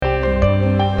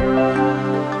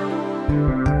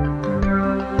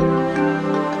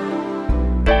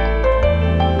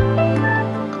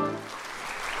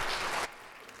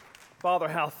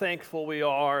how thankful we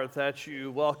are that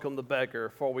you welcome the beggar,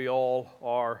 for we all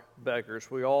are beggars.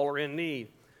 We all are in need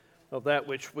of that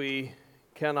which we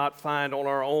cannot find on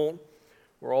our own.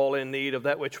 We're all in need of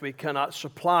that which we cannot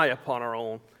supply upon our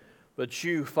own. But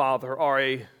you, Father, are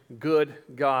a good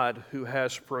God who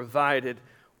has provided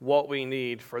what we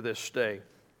need for this day.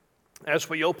 As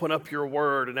we open up your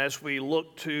word and as we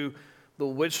look to the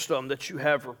wisdom that you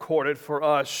have recorded for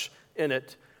us in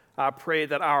it, I pray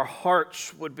that our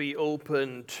hearts would be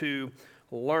open to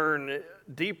learn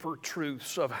deeper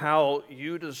truths of how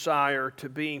you desire to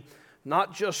be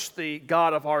not just the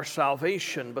God of our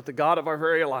salvation, but the God of our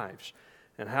very lives,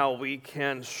 and how we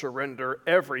can surrender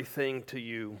everything to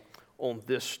you on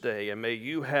this day. And may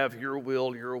you have your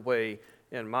will, your way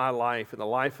in my life and the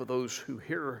life of those who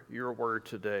hear your word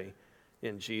today.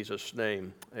 In Jesus'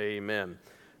 name, amen.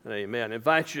 Amen. I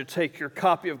invite you to take your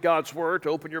copy of God's Word, to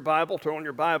open your Bible, turn on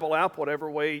your Bible app,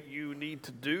 whatever way you need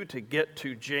to do to get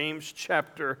to James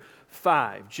chapter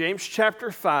 5. James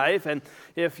chapter 5, and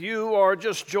if you are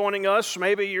just joining us,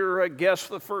 maybe you're a guest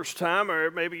for the first time,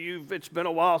 or maybe it's been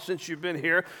a while since you've been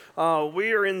here,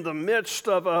 we are in the midst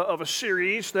of a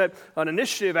series, an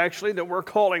initiative actually, that we're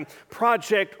calling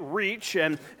Project Reach,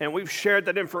 and we've shared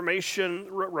that information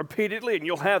repeatedly, and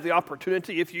you'll have the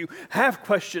opportunity, if you have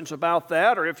questions about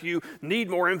that, or if you need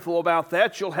more info about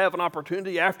that, you'll have an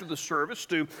opportunity after the service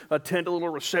to attend a little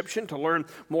reception to learn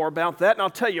more about that, and I'll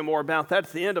tell you more about that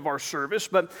at the end of our service.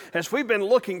 But as we've been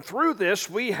looking through this,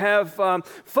 we have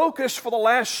focused for the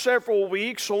last several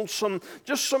weeks on some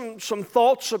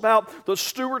thoughts about the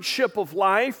stewardship of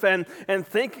life and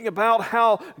thinking about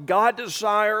how God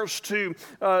desires to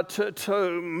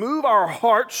move our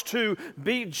hearts to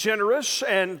be generous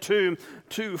and to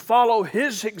follow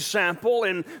His example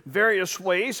in various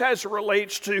ways as it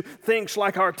relates to things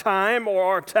like our time or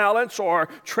our talents or our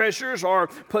treasures or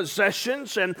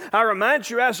possessions. And I remind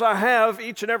you, as I have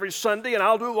each and every Sunday, and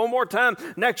I'll do it one more time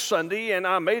next Sunday, and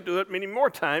I may do it many more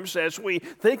times as we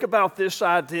think about this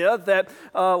idea that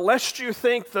lest you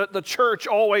think that the church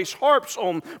always harps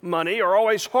on money or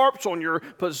always harps on your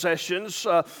possessions,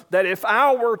 that if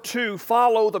I were to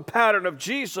follow the pattern of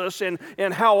Jesus and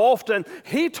how often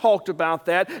He talked about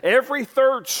that, every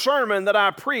third sermon that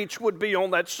I preach would be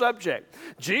on that subject.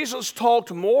 Jesus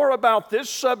talked more about this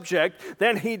subject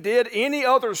than He did any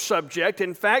other subject.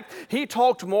 In fact, He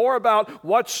talked more about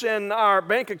what's in our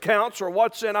bank accounts or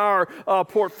what's in our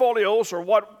portfolios or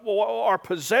what our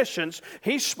possessions.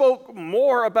 He spoke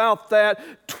more about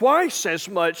that twice as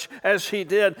much as He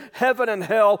did heaven and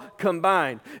hell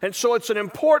combined. And so it's an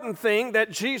important thing that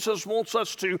Jesus wants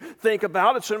us to think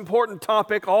about. It's an important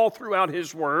topic all throughout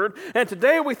His Word. And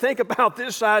today we think about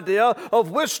this idea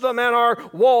of wisdom and our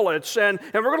wallets. And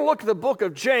we're going to look at the book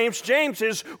of James. James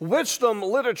is wisdom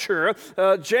literature.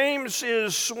 James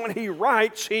is, when he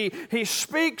writes, he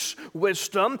speaks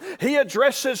wisdom. He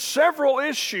addresses several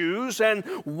issues, and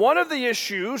one of the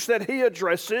issues that he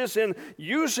addresses in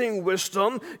using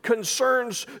wisdom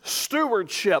concerns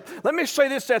stewardship. Let me say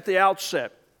this at the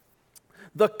outset.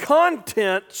 The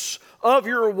contents of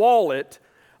your wallet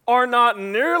are not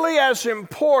nearly as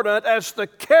important as the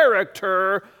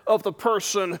character of the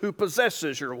person who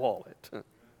possesses your wallet.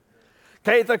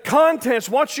 Okay, the contents,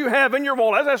 what you have in your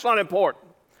wallet, that's not important.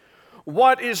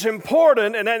 What is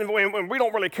important, and we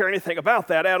don't really care anything about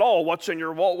that at all, what's in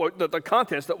your wallet, the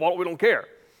contents, that wallet, we don't care.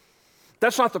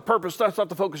 That's not the purpose, that's not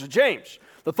the focus of James.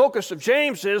 The focus of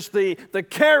James is the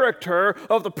character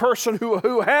of the person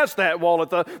who has that wallet,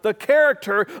 the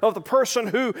character of the person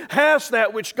who has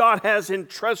that which God has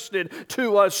entrusted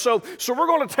to us. So we're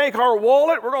going to take our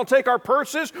wallet, we're going to take our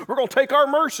purses, we're going to take our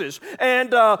mercies,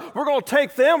 and we're going to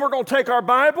take them, we're going to take our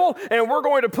Bible, and we're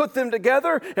going to put them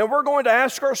together, and we're going to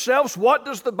ask ourselves, what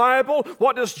does the Bible,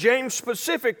 what does James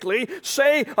specifically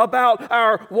say about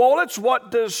our wallets?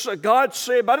 What does God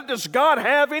say about it? Does God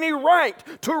have any right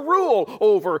to rule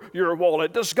over your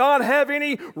wallet? Does God have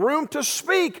any room to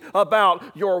speak about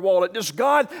your wallet? Does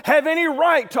God have any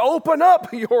right to open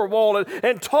up your wallet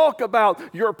and talk about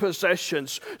your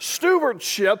possessions?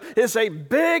 Stewardship is a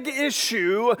big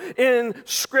issue in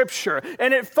Scripture,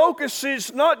 and it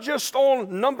focuses not just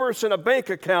on numbers in a bank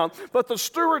account, but the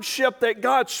stewardship that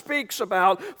God speaks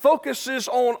about focuses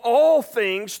on all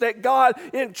things that God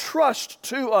entrusts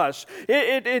to us.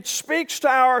 It speaks to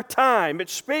our time. time. It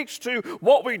speaks to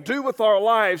what we do with our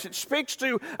lives. It speaks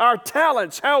to our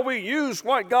talents, how we use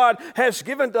what God has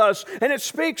given to us. And it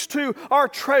speaks to our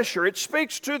treasure. It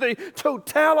speaks to the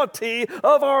totality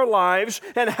of our lives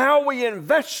and how we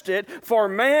invest it for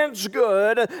man's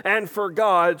good and for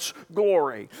God's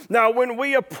glory. Now, when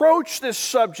we approach this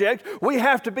subject, we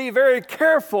have to be very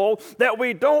careful that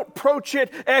we don't approach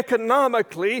it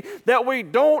economically, that we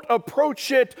don't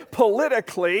approach it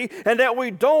politically, and that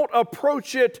we don't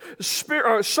approach it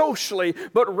socially,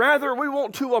 but rather we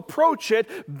want to approach it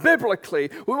biblically.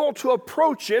 We want to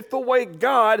approach it the way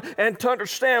God, and to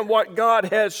understand what God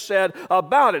has said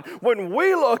about it. When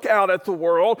we look out at the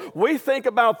world, we think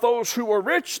about those who are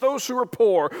rich, those who are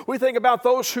poor. We think about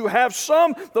those who have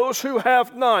some, those who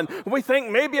have none. We think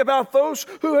maybe about those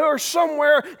who are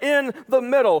somewhere in the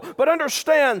middle. But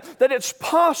understand that it's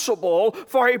possible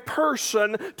for a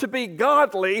person to be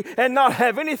godly and not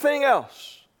have anything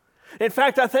else. In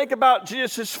fact, I think about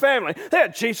Jesus' family. They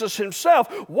had Jesus himself.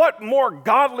 What more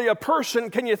godly a person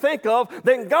can you think of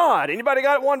than God? Anybody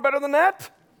got one better than that?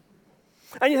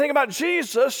 And you think about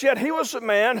Jesus, yet he was a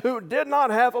man who did not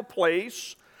have a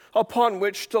place upon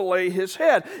which to lay his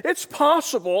head. It's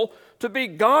possible to be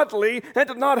godly and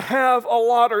to not have a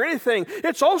lot or anything.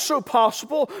 It's also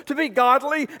possible to be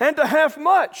godly and to have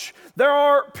much. There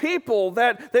are people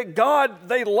that God,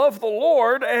 they love the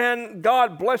Lord and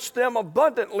God blessed them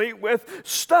abundantly with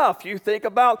stuff. You think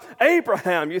about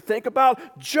Abraham, you think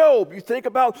about Job, you think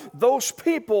about those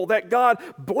people that God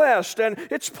blessed, and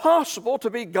it's possible to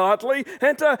be godly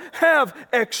and to have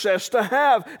excess, to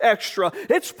have extra.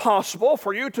 It's possible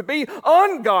for you to be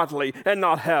ungodly and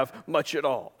not have much at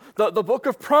all. The book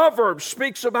of Proverbs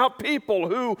speaks about people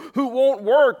who won't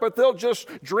work, but they'll just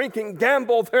drink and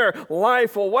gamble their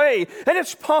life away. And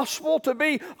it's possible to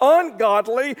be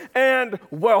ungodly and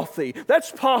wealthy.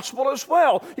 That's possible as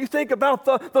well. You think about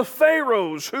the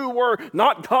pharaohs who were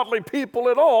not godly people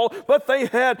at all, but they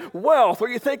had wealth. Or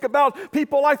you think about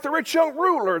people like the rich young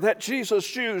ruler that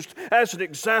Jesus used as an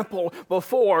example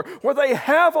before, where they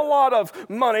have a lot of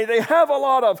money, they have a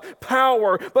lot of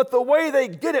power, but the way they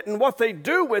get it and what they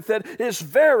do with it is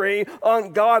very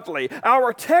ungodly.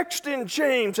 Our text in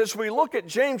James, as we look at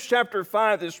James chapter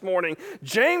 5 this morning,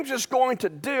 James is going to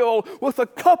deal with a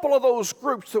couple of those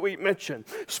groups that we mentioned.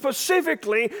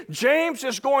 Specifically, James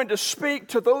is going to speak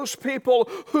to those people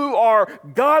who are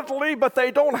godly, but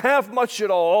they don't have much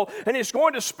at all. And he's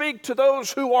going to speak to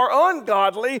those who are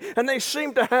ungodly, and they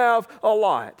seem to have a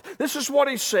lot. This is what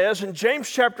he says in James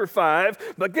chapter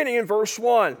 5, beginning in verse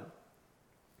 1.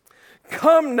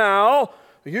 Come now,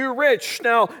 you rich.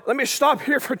 Now, let me stop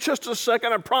here for just a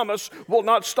second. I promise we'll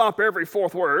not stop every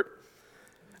fourth word.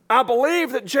 I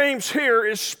believe that James here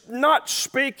is not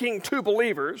speaking to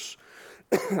believers.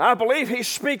 I believe he's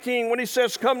speaking, when he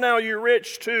says, come now, you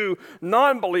rich, to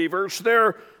non-believers.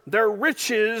 Their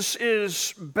riches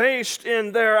is based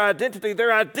in their identity.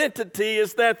 Their identity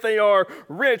is that they are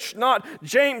rich. Not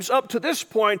James, up to this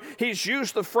point, he's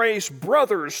used the phrase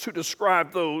brothers to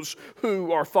describe those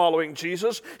who are following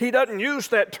Jesus. He doesn't use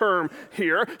that term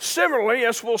here. Similarly,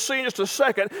 as we'll see in just a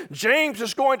second, James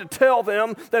is going to tell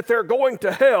them that they're going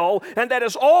to hell, and that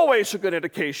is always a good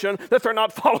indication that they're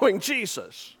not following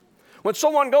Jesus. When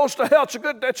someone goes to hell,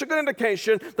 that's a good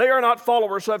indication they are not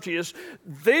followers of Jesus.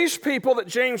 These people that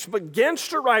James begins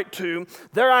to write to,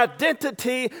 their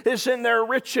identity is in their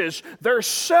riches. Their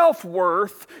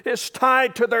self-worth is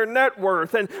tied to their net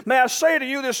worth. And may I say to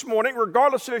you this morning,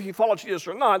 regardless of if you follow Jesus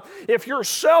or not, if your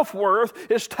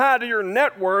self-worth is tied to your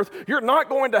net worth, you're not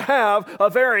going to have a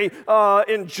very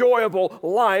enjoyable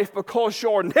life, because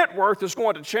your net worth is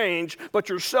going to change, but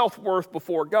your self-worth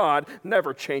before God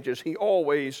never changes. He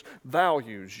always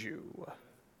values you.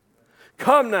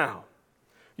 Come now,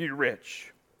 you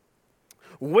rich.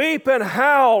 Weep and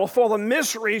howl for the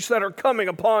miseries that are coming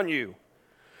upon you.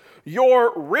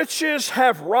 Your riches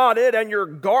have rotted, and your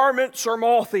garments are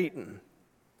moth-eaten.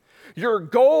 Your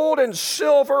gold and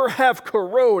silver have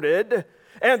corroded,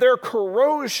 and their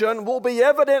corrosion will be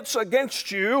evidence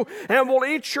against you, and will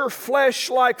eat your flesh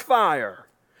like fire.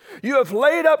 You have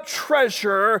laid up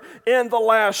treasure in the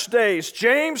last days.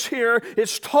 James here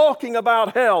is talking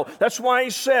about hell. That's why he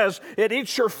says it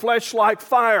eats your flesh like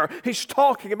fire. He's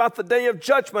talking about the day of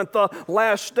judgment, the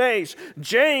last days.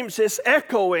 James is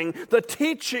echoing the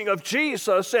teaching of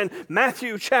Jesus in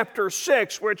Matthew chapter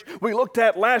 6, which we looked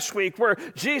at last week, where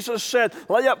Jesus said,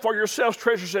 lay up for yourselves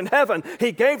treasures in heaven.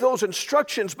 He gave those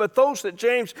instructions, but those that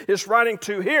James is writing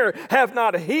to here have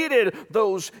not heeded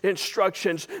those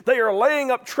instructions. They are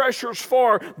laying up treasure treasures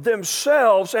for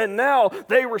themselves, and now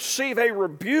they receive a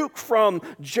rebuke from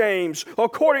James.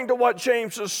 According to what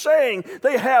James is saying,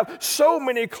 they have so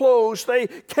many clothes they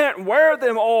can't wear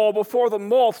them all before the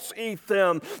moths eat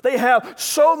them. They have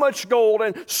so much gold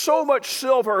and so much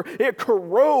silver, it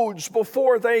corrodes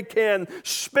before they can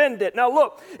spend it. Now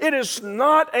look, it is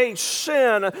not a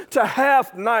sin to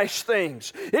have nice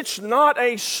things. It's not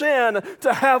a sin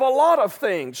to have a lot of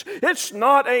things. It's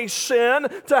not a sin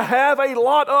to have a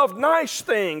lot of nice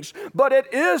things. But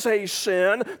it is a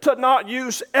sin to not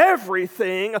use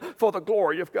everything for the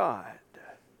glory of God.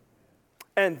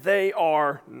 And they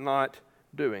are not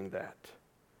doing that.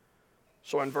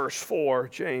 So in verse 4,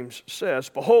 James says,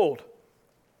 "Behold,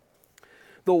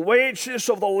 the wages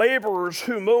of the laborers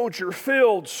who mowed your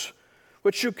fields,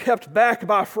 which you kept back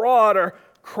by fraud, are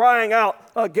crying out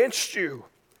against you.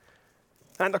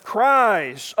 And the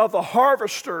cries of the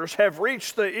harvesters have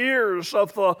reached the ears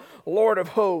of the Lord of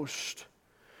hosts.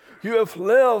 You have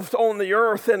lived on the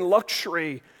earth in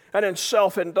luxury and in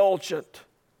self-indulgence.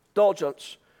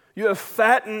 You have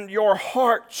fattened your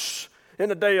hearts in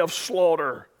the day of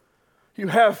slaughter. You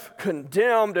have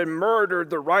condemned and murdered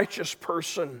the righteous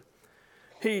person.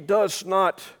 He does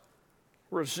not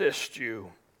resist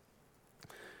you."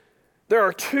 There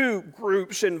are two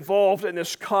groups involved in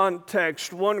this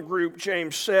context. One group,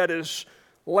 James said, is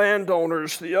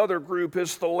landowners. The other group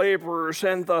is the laborers.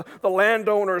 And the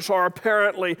landowners are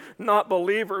apparently not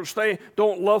believers. They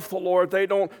don't love the Lord. They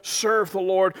don't serve the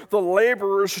Lord. The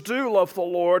laborers do love the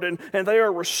Lord, and they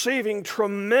are receiving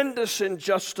tremendous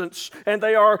injustice, and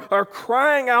they are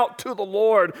crying out to the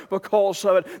Lord because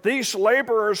of it. These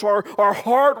laborers are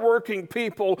hardworking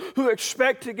people who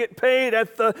expect to get paid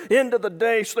at the end of the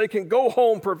day so they can go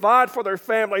home, provide for their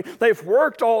family. They've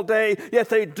worked all day, yet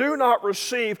they do not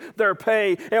receive their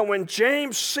pay. And when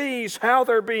James sees how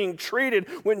they're being treated,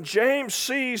 when James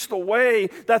sees the way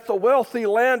that the wealthy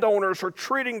landowners are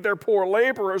treating their poor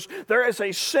laborers, there is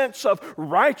a sense of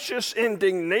righteous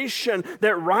indignation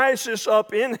that rises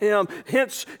up in him.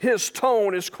 Hence, his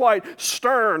tone is quite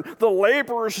stern. The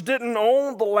laborers didn't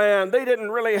own the land. They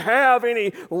didn't really have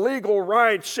any legal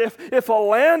rights. If a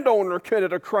landowner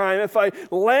committed a crime, if a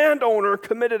landowner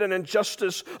committed an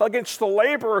injustice against the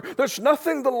laborer, there's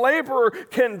nothing the laborer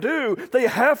can do. They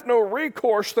have no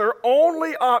recourse. Their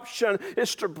only option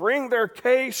is to bring their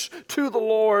case to the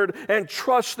Lord and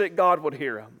trust that God would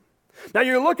hear them. Now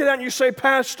you look at that and you say,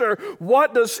 "Pastor,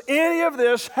 what does any of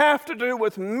this have to do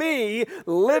with me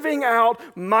living out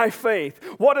my faith?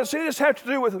 What does this have to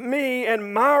do with me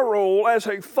and my role as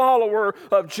a follower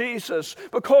of Jesus?"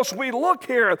 Because we look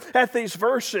here at these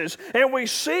verses and we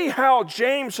see how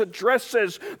James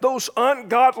addresses those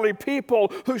ungodly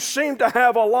people who seem to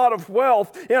have a lot of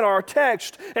wealth in our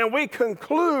text, and we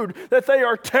conclude that they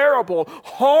are terrible,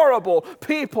 horrible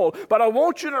people. But I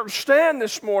want you to understand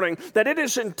this morning that it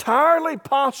is entirely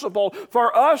possible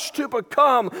for us to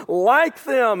become like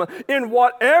them in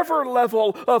whatever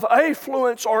level of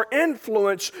affluence or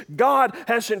influence God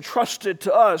has entrusted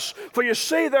to us. For you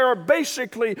see, there are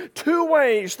basically two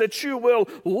ways that you will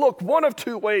look, one of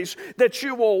two ways that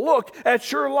you will look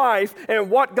at your life and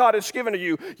what God has given to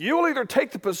you. You will either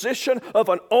take the position of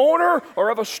an owner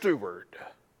or of a steward.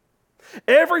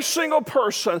 Every single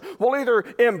person will either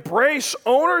embrace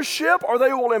ownership or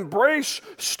they will embrace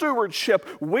stewardship.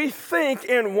 We think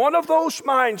in one of those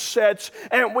mindsets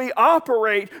and we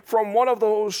operate from one of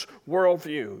those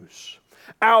worldviews.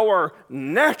 Our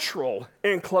natural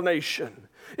inclination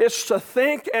is to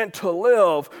think and to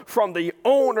live from the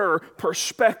owner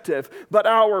perspective, but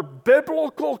our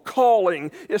biblical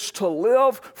calling is to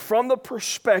live from the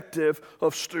perspective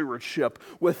of stewardship.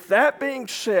 With that being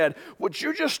said, would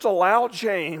you just allow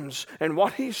James and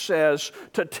what he says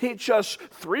to teach us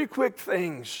three quick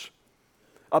things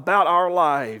about our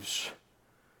lives?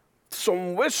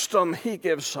 Some wisdom he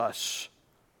gives us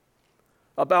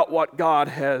about what God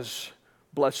has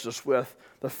blessed us with.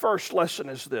 The first lesson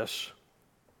is this: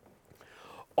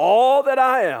 all that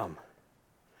I am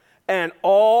and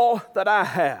all that I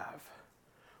have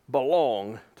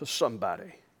belong to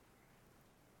somebody.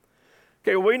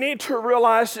 Okay, we need to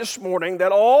realize this morning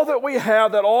that all that we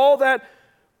have, that all that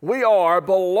we are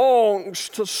belongs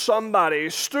to somebody.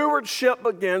 Stewardship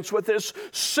begins with this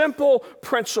simple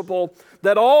principle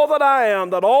that all that I am,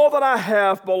 that all that I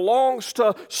have belongs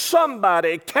to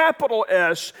somebody, capital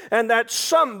S, and that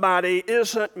somebody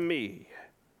isn't me.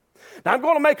 Now I'm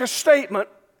going to make a statement,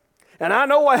 and I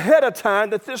know ahead of time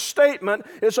that this statement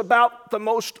is about the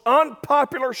most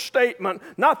unpopular statement,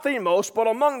 not the most, but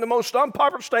among the most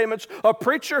unpopular statements a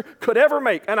preacher could ever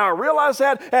make. And I realize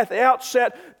that at the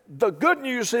outset. the good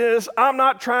news is I'm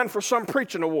not trying for some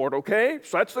preaching award, okay?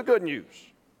 So that's the good news.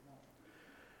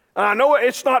 And I know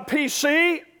it's not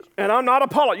PC, and I'm not a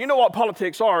politician. You know what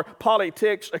politics are.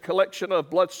 Politics, a collection of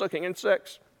blood-sucking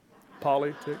insects.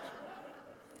 Politics.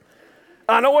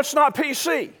 I know it's not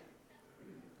PC.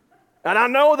 And I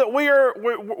know that we're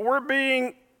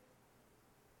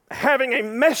having a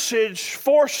message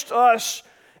forced us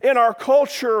in our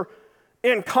culture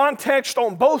in context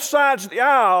on both sides of the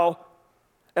aisle,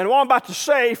 and what I'm about to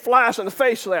say flies in the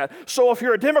face of that. So if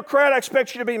you're a Democrat, I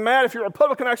expect you to be mad. If you're a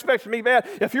Republican, I expect you to be mad.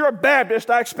 If you're a Baptist,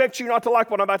 I expect you not to like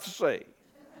what I'm about to say.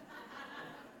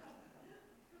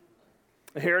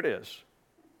 Here it is.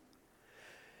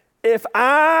 If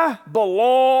I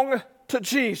belong to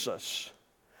Jesus,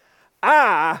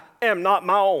 I am not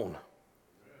my own.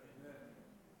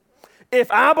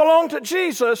 If I belong to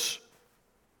Jesus,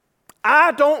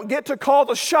 I don't get to call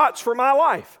the shots for my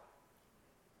life.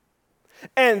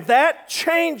 And that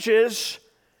changes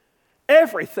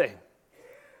everything.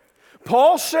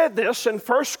 Paul said this in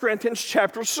 1 Corinthians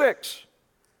chapter 6.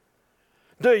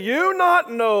 Do you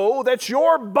not know that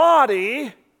your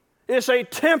body is a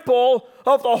temple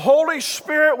of the Holy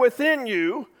Spirit within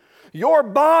you? Your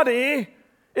body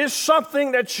is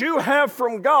something that you have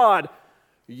from God.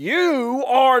 You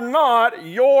are not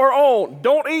your own.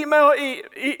 Don't email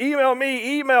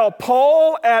me. Email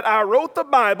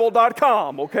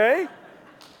paul@iwrotethebible.com, okay?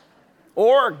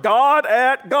 Or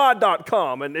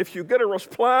god@god.com. And if you get a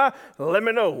reply, let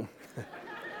me know.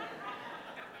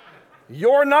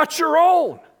 You're not your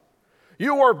own.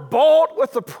 You were bought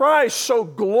with a price, so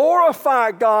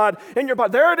glorify God in your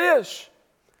body. There it is.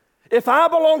 If I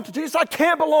belong to Jesus, I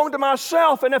can't belong to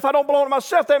myself. And if I don't belong to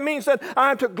myself, that means that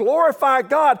I'm to glorify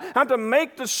God. I'm to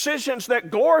make decisions that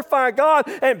glorify God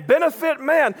and benefit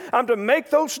man. I'm to make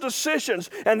those decisions.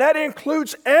 And that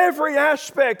includes every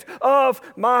aspect of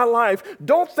my life.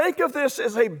 Don't think of this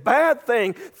as a bad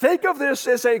thing. Think of this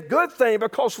as a good thing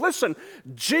because, listen,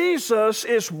 Jesus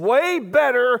is way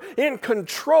better in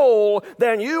control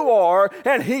than you are,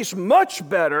 and He's much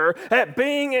better at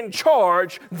being in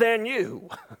charge than you.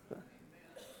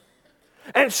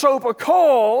 And so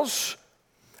because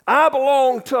I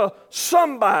belong to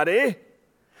somebody,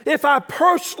 if I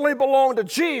personally belong to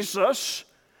Jesus,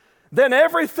 then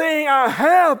everything I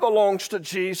have belongs to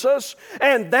Jesus,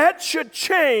 and that should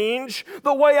change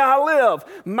the way I live.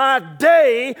 My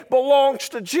day belongs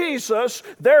to Jesus,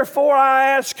 therefore I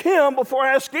ask Him, before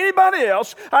I ask anybody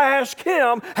else, I ask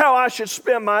Him how I should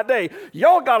spend my day.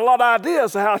 Y'all got a lot of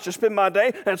ideas of how I should spend my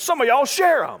day, and some of y'all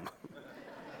share them.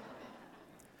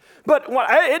 But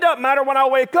it doesn't matter when I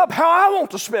wake up how I want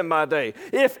to spend my day.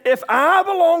 If I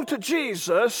belong to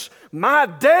Jesus, my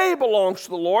day belongs to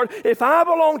the Lord. If I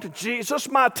belong to Jesus,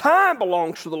 my time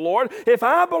belongs to the Lord. If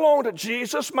I belong to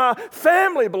Jesus, my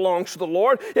family belongs to the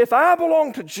Lord. If I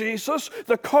belong to Jesus,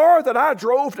 the car that I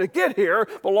drove to get here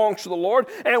belongs to the Lord.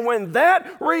 And when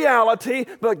that reality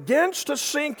begins to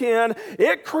sink in,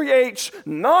 it creates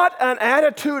not an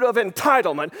attitude of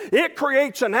entitlement, it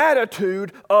creates an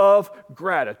attitude of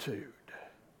gratitude.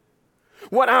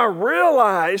 When I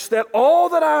realize that all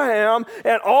that I am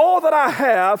and all that I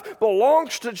have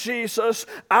belongs to Jesus,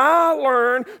 I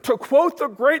learn, to quote the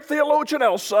great theologian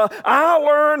Elsa, I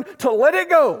learn to let it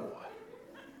go.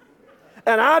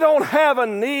 And I don't have a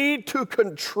need to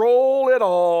control it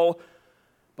all,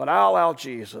 but I allow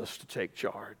Jesus to take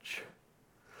charge.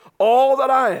 All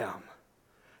that I am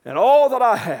and all that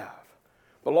I have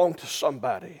belong to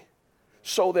somebody.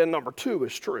 So then number 2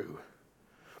 is true.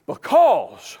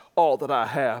 Because all that I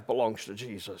have belongs to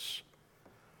Jesus,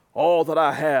 all that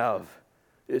I have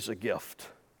is a gift.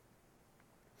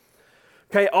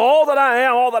 Okay, all that I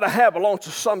am, all that I have belongs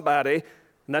to somebody,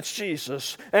 and that's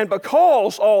Jesus. And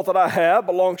because all that I have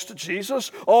belongs to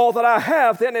Jesus, all that I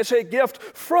have then is a gift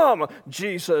from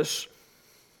Jesus.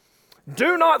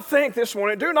 Do not think this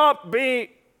morning, do not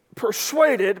be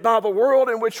persuaded by the world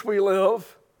in which we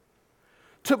live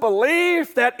to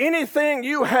believe that anything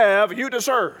you have, you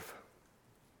deserve.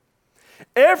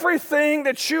 Everything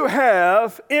that you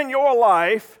have in your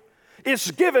life is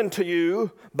given to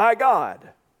you by God.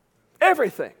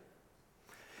 Everything.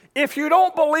 If you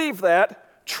don't believe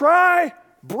that, try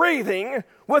breathing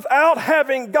without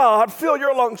having God fill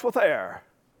your lungs with air.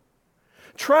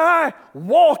 Try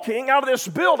walking out of this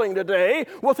building today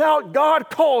without God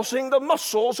causing the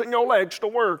muscles in your legs to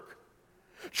work.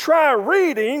 Try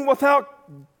reading without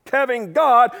having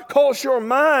God cause your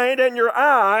mind and your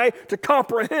eye to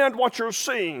comprehend what you're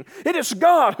seeing. It is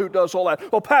God who does all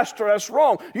that. Well, Pastor, that's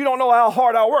wrong. You don't know how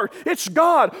hard I work. It's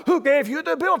God who gave you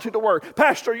the ability to work.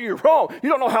 Pastor, you're wrong. You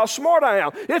don't know how smart I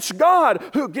am. It's God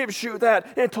who gives you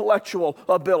that intellectual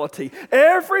ability.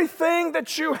 Everything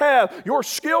that you have, your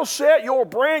skill set, your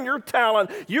brain, your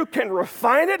talent, you can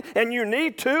refine it, and you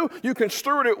need to. You can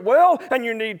steward it well, and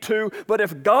you need to. But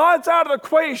if God's out of the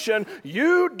equation,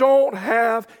 you don't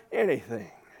have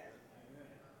anything.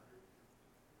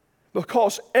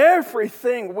 Because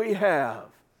everything we have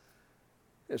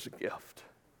is a gift.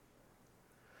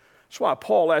 That's why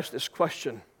Paul asked this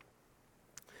question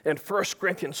in 1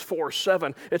 Corinthians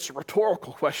 4:7. It's a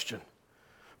rhetorical question.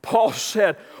 Paul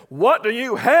said, what do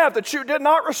you have that you did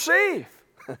not receive?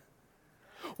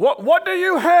 What do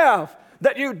you have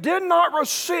that you did not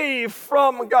receive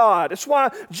from God? It's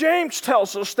why James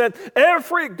tells us that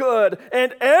every good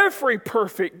and every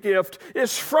perfect gift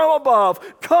is from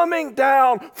above, coming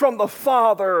down from the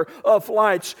Father of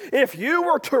lights. If you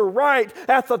were to write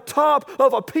at the top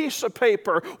of a piece of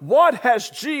paper, what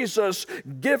has Jesus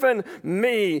given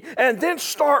me? And then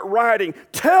start writing,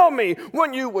 tell me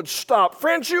when you would stop.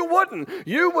 Friends, you wouldn't.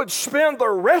 You would spend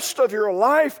the rest of your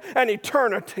life and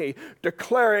eternity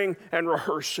declaring and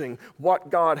rehearsing what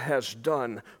God has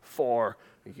done for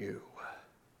you.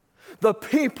 The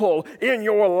people in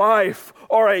your life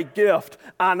are a gift.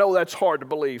 I know that's hard to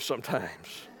believe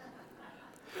sometimes.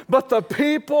 But the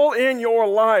people in your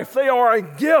life, they are a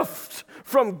gift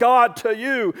from God to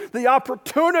you. The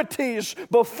opportunities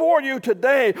before you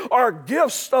today are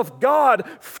gifts of God,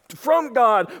 from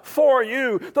God for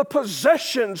you. The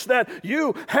possessions that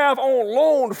you have on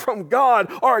loan from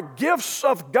God are gifts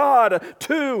of God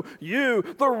to you.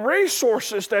 The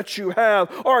resources that you have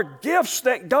are gifts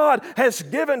that God has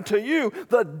given to you.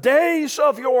 The days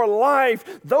of your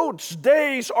life, those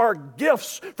days are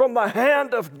gifts from the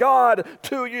hand of God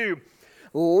to you.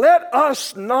 Let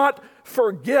us not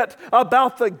forget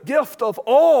about the gift of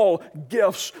all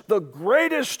gifts, the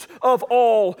greatest of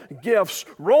all gifts.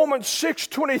 Romans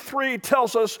 6:23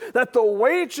 tells us that the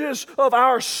wages of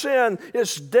our sin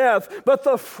is death, but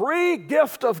the free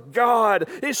gift of God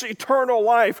is eternal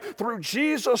life through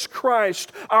Jesus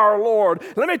Christ our Lord.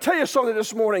 Let me tell you something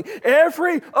this morning.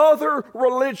 Every other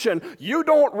religion, you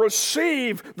don't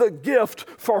receive the gift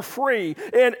for free.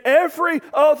 In every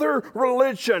other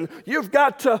religion, you've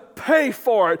got to pay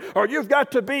for it, or you've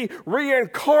got to be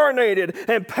reincarnated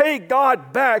and pay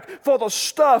God back for the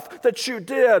stuff that you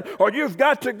did, or you've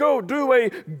got to go do a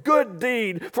good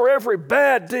deed for every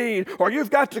bad deed, or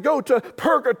you've got to go to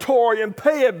purgatory and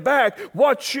pay it back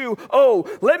what you owe.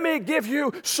 Let me give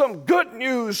you some good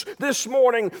news this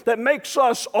morning that makes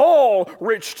us all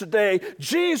rich today.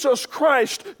 Jesus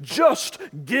Christ just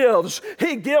gives.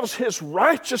 He gives His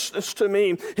righteousness to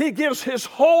me. He gives His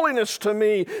holiness to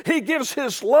me. He gives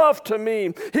His love to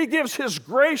me. He gives His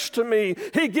grace to me.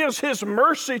 He gives His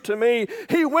mercy to me.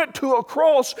 He went to a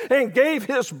cross and gave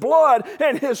His blood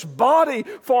and His body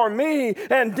for me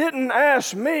and didn't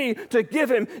ask me to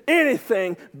give Him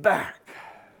anything back.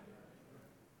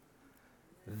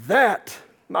 That,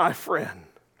 my friend,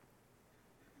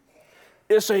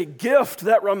 is a gift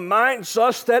that reminds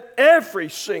us that every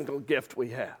single gift we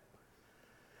have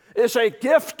is a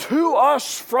gift to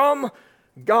us from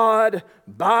God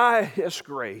by His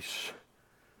grace,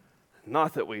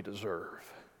 not that we deserve.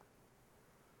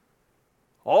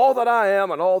 All that I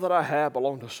am and all that I have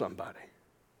belong to somebody.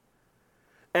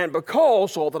 And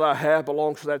because all that I have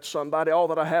belongs to that somebody, all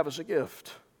that I have is a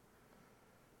gift.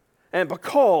 And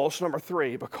because, number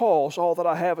three, because all that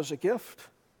I have is a gift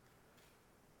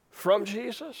from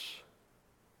Jesus,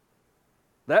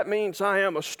 that means I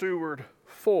am a steward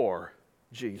for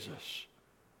Jesus.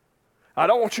 I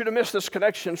don't want you to miss this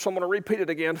connection, so I'm going to repeat it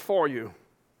again for you.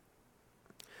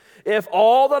 If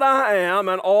all that I am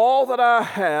and all that I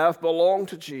have belong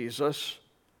to Jesus,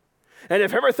 and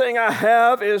if everything I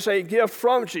have is a gift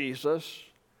from Jesus,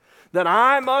 then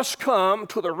I must come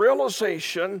to the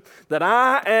realization that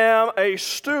I am a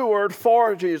steward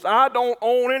for Jesus. I don't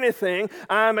own anything.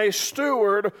 I'm a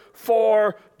steward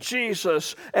for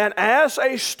Jesus. And as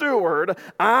a steward,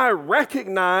 I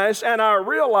recognize and I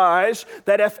realize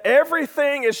that if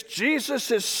everything is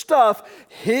Jesus' stuff,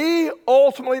 He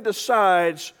ultimately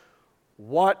decides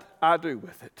what I do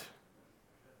with it.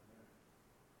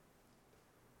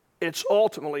 It's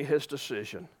ultimately His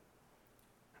decision.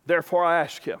 Therefore, I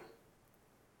ask Him.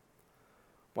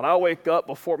 When I wake up,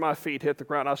 before my feet hit the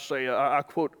ground, I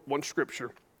quote one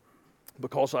scripture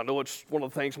because I know it's one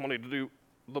of the things I want to do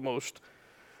the most.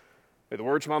 May the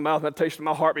words of my mouth, meditation of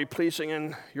my heart be pleasing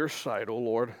in Your sight, O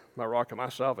Lord, my rock and my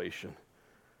salvation.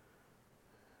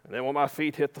 And then when my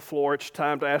feet hit the floor, it's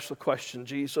time to ask the question,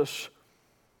 Jesus,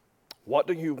 what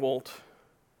do you want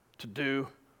to do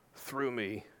through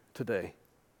me today?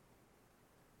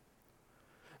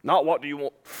 Not what do you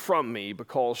want from me,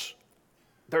 because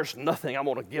there's nothing I'm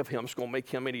going to give him that's going to make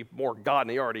him any more God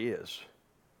than he already is.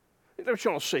 There's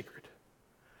no secret.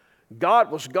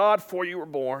 God was God before you were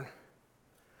born,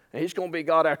 and he's going to be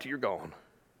God after you're gone.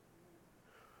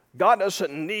 God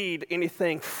doesn't need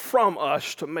anything from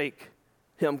us to make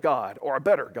him God or a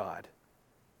better God.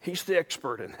 He's the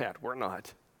expert in that. We're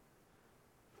not.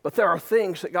 But there are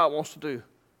things that God wants to do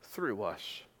through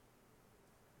us.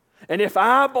 And if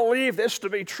I believe this to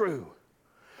be true,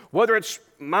 whether it's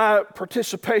my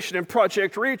participation in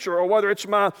Project Reach or whether it's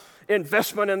my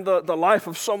investment in the life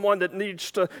of someone that needs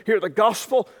to hear the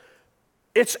gospel,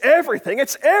 it's everything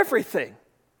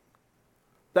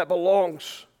that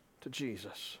belongs to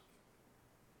Jesus.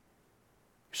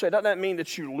 You say, doesn't that mean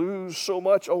that you lose so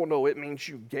much? Oh no, it means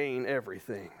you gain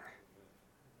everything.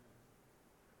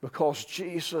 Because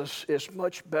Jesus is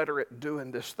much better at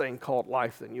doing this thing called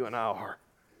life than you and I are.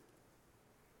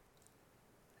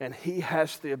 And he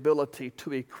has the ability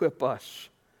to equip us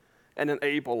and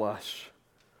enable us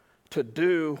to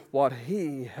do what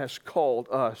he has called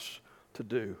us to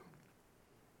do.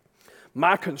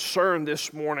 My concern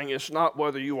this morning is not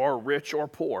whether you are rich or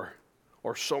poor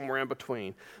or somewhere in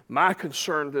between. My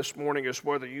concern this morning is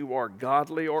whether you are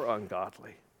godly or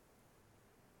ungodly.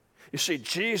 You see,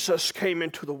 Jesus came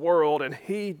into the world and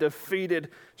he defeated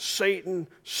Satan,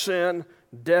 sin,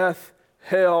 death,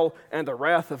 hell, and the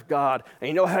wrath of God. And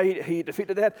you know how he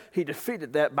defeated that? He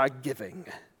defeated that by giving.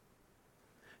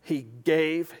 He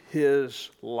gave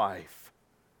his life.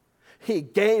 He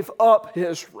gave up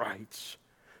his rights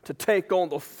to take on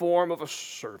the form of a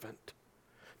servant,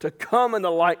 to come in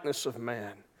the likeness of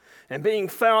man. And being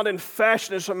found in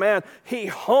fashion as a man, he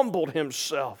humbled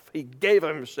himself. He gave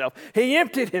himself. He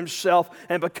emptied himself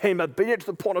and became obedient to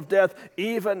the point of death,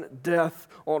 even death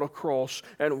on a cross.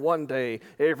 And one day,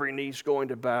 every knee's going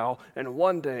to bow. And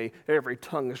one day, every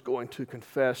tongue is going to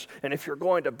confess. And if you're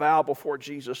going to bow before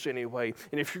Jesus anyway,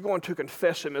 and if you're going to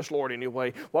confess him as Lord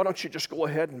anyway, why don't you just go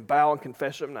ahead and bow and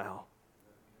confess him now?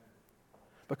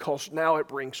 Because now it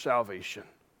brings salvation.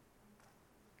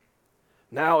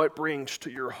 Now it brings to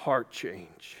your heart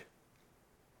change.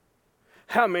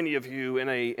 How many of you in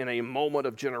a moment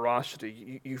of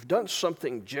generosity, you've done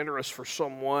something generous for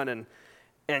someone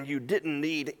and you didn't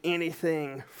need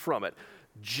anything from it?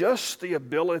 Just the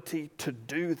ability to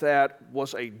do that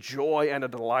was a joy and a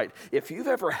delight. If you've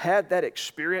ever had that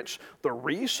experience, the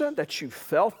reason that you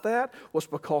felt that was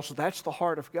because that's the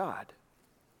heart of God.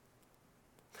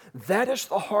 That is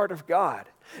the heart of God.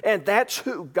 And that's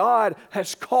who God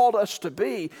has called us to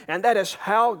be. And that is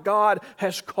how God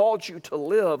has called you to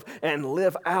live and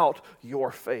live out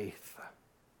your faith.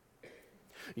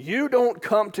 You don't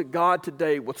come to God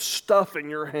today with stuff in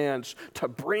your hands to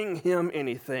bring him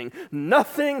anything.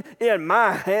 Nothing in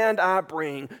my hand I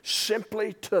bring,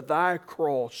 simply to thy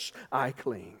cross I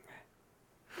cling.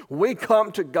 We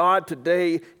come to God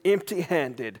today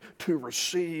empty-handed to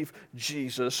receive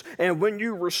Jesus. And when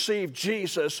you receive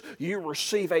Jesus, you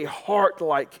receive a heart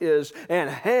like his and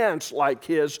hands like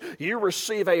his. You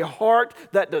receive a heart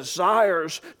that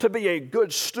desires to be a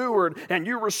good steward, and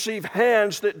you receive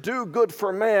hands that do good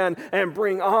for man and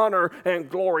bring honor and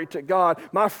glory to God.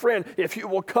 My friend, if you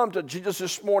will come to Jesus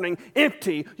this morning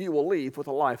empty, you will leave with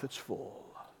a life that's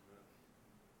full.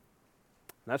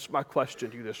 That's my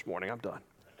question to you this morning. I'm done.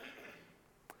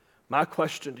 My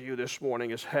question to you this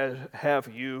morning is, have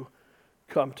you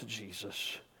come to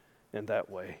Jesus in that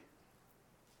way?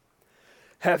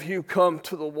 Have you come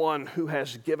to the one who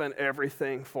has given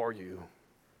everything for you?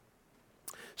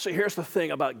 See, here's the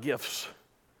thing about gifts.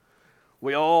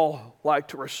 We all like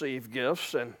to receive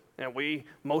gifts, and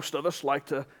most of us like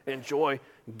to enjoy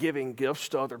giving gifts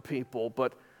to other people,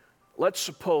 but let's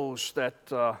suppose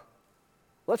that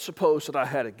I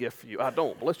had a gift for you. I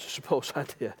don't, but let's just suppose I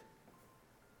did.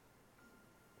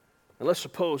 And let's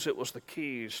suppose it was the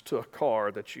keys to a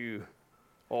car that you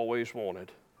always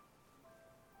wanted.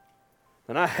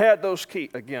 And I had those keys.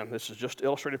 Again, this is just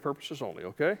illustrative purposes only,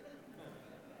 okay?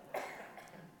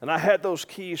 And I had those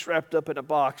keys wrapped up in a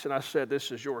box, and I said,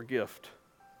 this is your gift.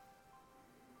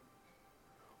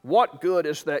 What good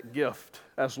is that gift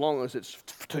as long as it's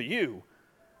to you,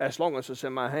 as long as it's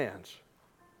in my hands?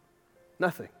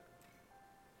 Nothing.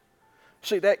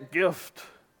 See, that gift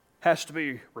has to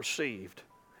be received.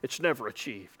 It's never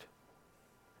achieved.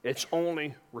 It's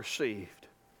only received.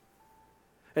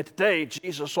 And today,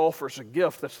 Jesus offers a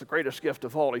gift that's the greatest gift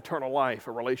of all, eternal life,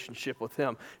 a relationship with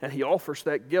him. And he offers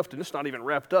that gift, and it's not even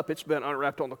wrapped up. It's been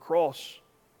unwrapped on the cross.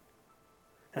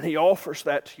 And he offers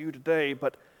that to you today,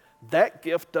 but that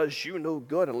gift does you no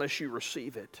good unless you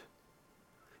receive it.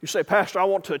 You say, Pastor, I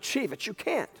want to achieve it. You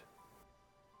can't.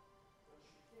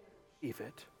 Receive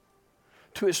it.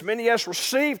 To as many as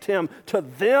received him, to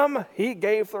them he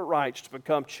gave the rights to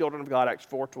become children of God, Acts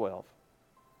 4:12.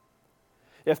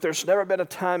 If there's never been a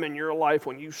time in your life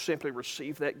when you simply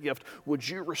received that gift, would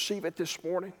you receive it this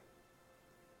morning?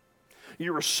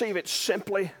 You receive it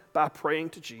simply by praying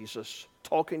to Jesus,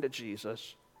 talking to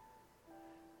Jesus.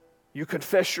 You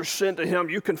confess your sin to him.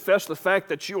 You confess the fact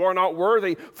that you are not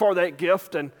worthy for that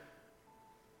gift, and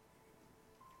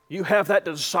you have that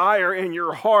desire in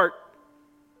your heart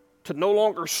to no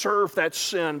longer serve that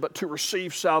sin, but to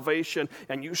receive salvation,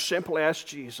 and you simply ask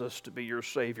Jesus to be your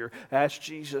Savior. Ask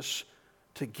Jesus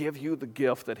to give you the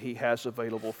gift that he has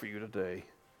available for you today.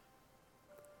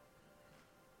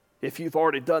 If you've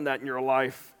already done that in your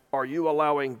life, are you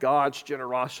allowing God's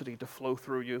generosity to flow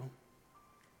through you?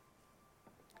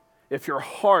 If your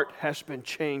heart has been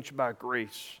changed by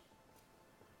grace,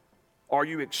 are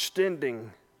you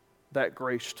extending that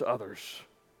grace to others?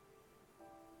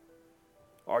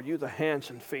 Are you the hands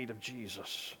and feet of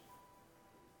Jesus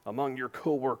among your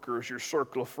coworkers, your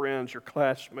circle of friends, your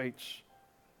classmates,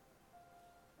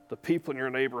 the people in your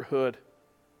neighborhood,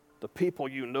 the people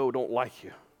you know don't like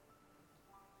you?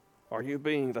 Are you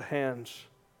being the hands,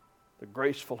 the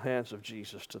graceful hands of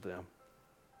Jesus to them?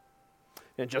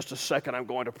 In just a second, I'm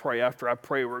going to pray. After I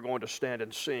pray, we're going to stand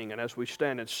and sing. And as we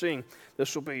stand and sing,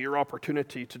 this will be your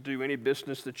opportunity to do any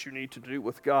business that you need to do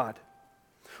with God.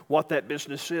 What that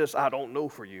business is, I don't know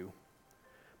for you.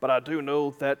 But I do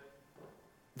know that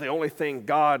the only thing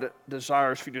God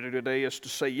desires for you to do today is to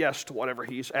say yes to whatever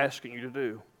he's asking you to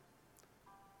do.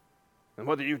 And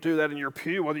whether you do that in your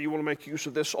pew, whether you want to make use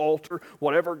of this altar,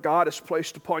 whatever God has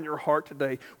placed upon your heart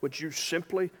today, would you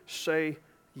simply say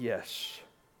yes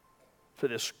to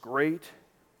this great,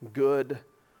 good,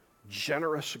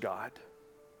 generous God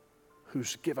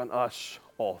who's given us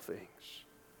all things?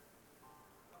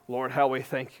 Lord, how we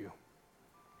thank you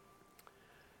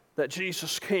that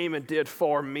Jesus came and did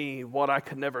for me what I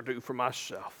could never do for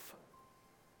myself.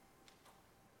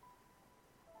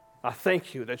 I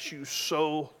thank you that you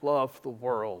so loved the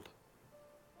world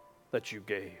that you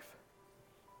gave.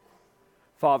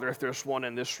 Father, if there's one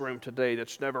in this room today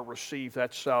that's never received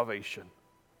that salvation,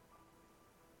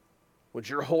 would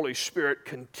your Holy Spirit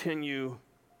continue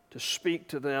to speak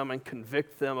to them and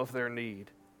convict them of their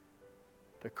need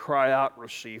to cry out,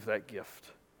 receive that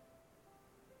gift.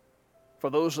 For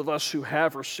those of us who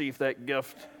have received that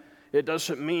gift, it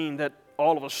doesn't mean that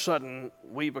all of a sudden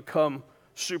we become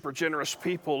super generous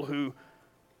people who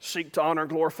seek to honor and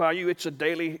glorify you. It's a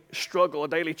daily struggle, a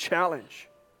daily challenge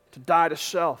to die to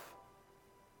self.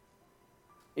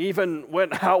 Even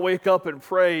when I wake up and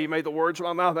pray, may the words of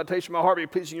my mouth, meditation of my heart be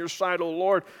pleasing in your sight, O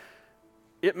Lord,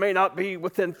 it may not be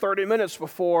within 30 minutes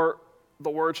before the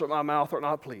words of my mouth are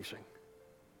not pleasing.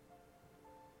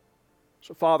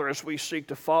 So, Father, as we seek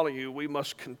to follow you, we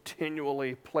must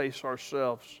continually place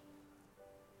ourselves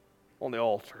on the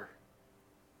altar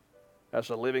as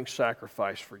a living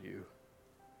sacrifice for you.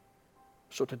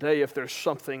 So today, if there's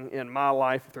something in my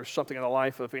life, if there's something in the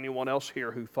life of anyone else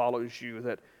here who follows you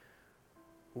that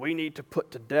we need to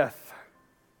put to death,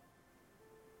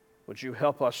 would you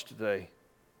help us today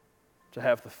to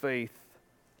have the faith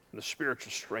and the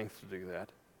spiritual strength to do that?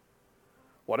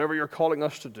 Whatever you're calling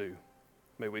us to do,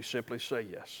 may we simply say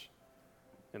yes.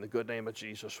 In the good name of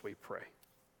Jesus we pray.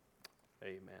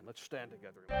 Amen. Let's stand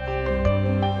together.